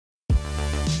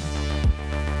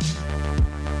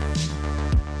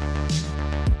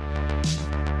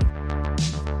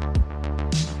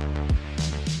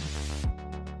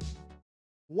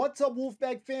What's up,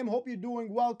 Wolfpack fam? Hope you're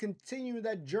doing well. Continue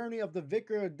that journey of the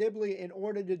Vicar of Dibley. In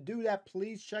order to do that,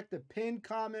 please check the pinned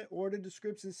comment or the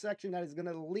description section that is going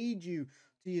to lead you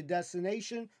to your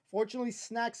destination. Fortunately,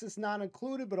 snacks is not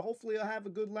included, but hopefully you'll have a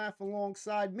good laugh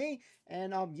alongside me.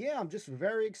 And yeah, I'm just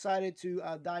very excited to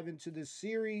dive into this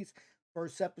series.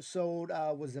 First episode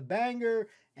was a banger,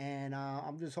 and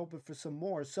I'm just hoping for some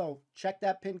more. So check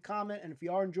that pinned comment, and if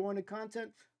you are enjoying the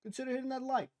content, consider hitting that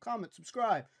like, comment,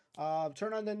 subscribe.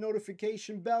 Turn on that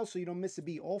notification bell so you don't miss a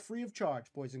beat. All free of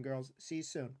charge, boys and girls. See you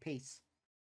soon. Peace.